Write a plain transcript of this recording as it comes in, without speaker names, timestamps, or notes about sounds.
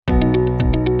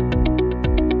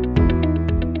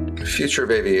future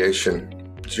of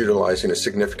aviation is utilizing a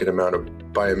significant amount of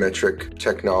biometric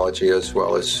technology as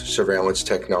well as surveillance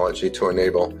technology to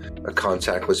enable a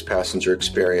contactless passenger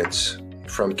experience,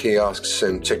 from kiosks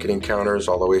and ticketing counters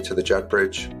all the way to the jet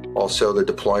bridge. Also, the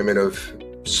deployment of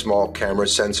small camera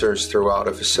sensors throughout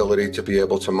a facility to be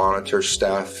able to monitor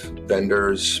staff,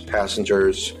 vendors,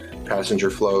 passenger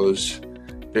flows,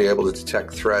 be able to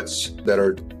detect threats that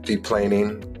are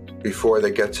deplaning before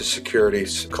they get to security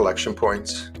collection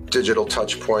points, digital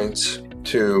touch points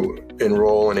to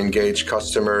enroll and engage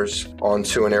customers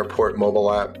onto an airport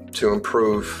mobile app to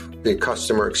improve the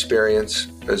customer experience,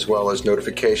 as well as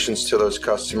notifications to those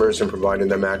customers and providing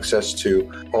them access to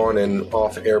on and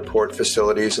off airport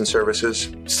facilities and services.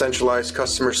 Centralized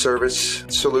customer service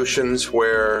solutions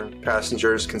where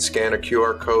passengers can scan a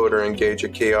QR code or engage a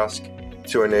kiosk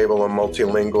to enable a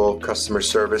multilingual customer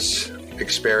service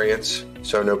experience,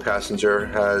 so no passenger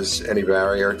has any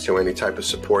barrier to any type of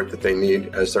support that they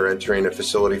need as they're entering a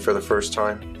facility for the first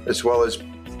time, as well as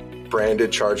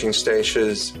branded charging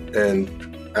stations and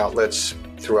outlets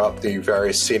throughout the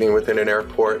various seating within an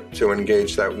airport to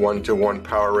engage that 1-to-1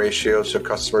 power ratio, so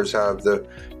customers have the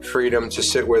freedom to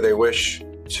sit where they wish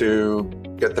to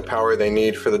get the power they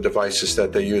need for the devices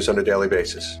that they use on a daily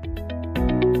basis.